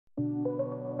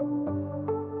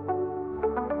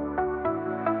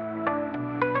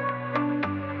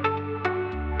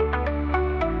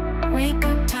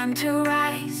time to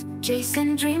rise,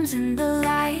 chasing dreams in the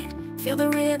light. Feel the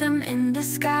rhythm in the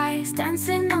skies,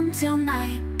 dancing until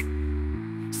night.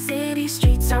 City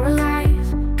streets are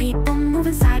alive, people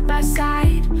moving side by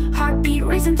side. Heartbeat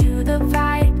racing to the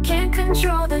vibe, can't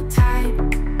control the tide.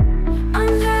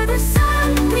 Under the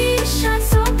sun we shine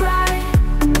so bright,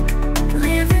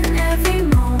 living every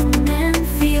moment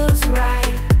feels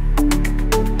right.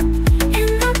 In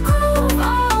the groove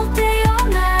all day, all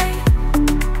night,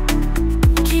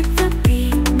 keep the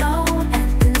beat, no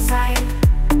end in sight.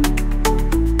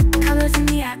 Colors in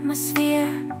the atmosphere,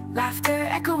 laughter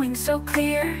echoing so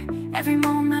clear. Every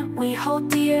moment we hold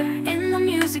dear, in the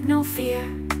music no fear.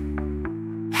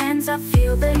 Hands up,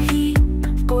 feel the heat,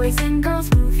 boys and girls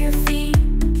move your feet.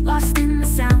 Lost in the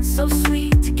sound so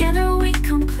sweet, together we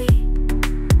complete.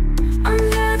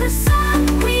 Under the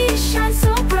sun we shine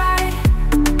so bright,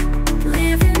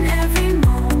 living every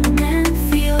moment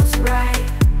feels right.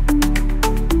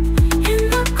 In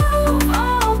the groove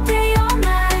all day, all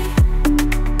night,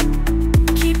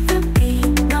 keep the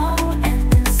beat, no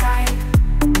end in sight.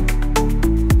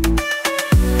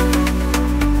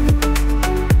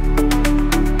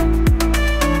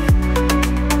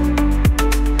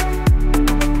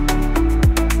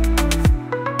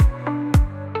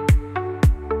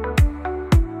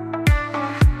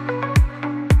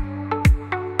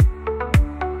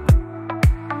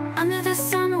 Under the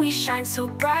sun we shine so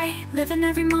bright, living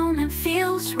every moment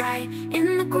feels right.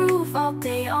 In the groove all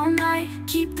day, all night,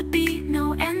 keep the beat,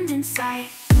 no end in sight.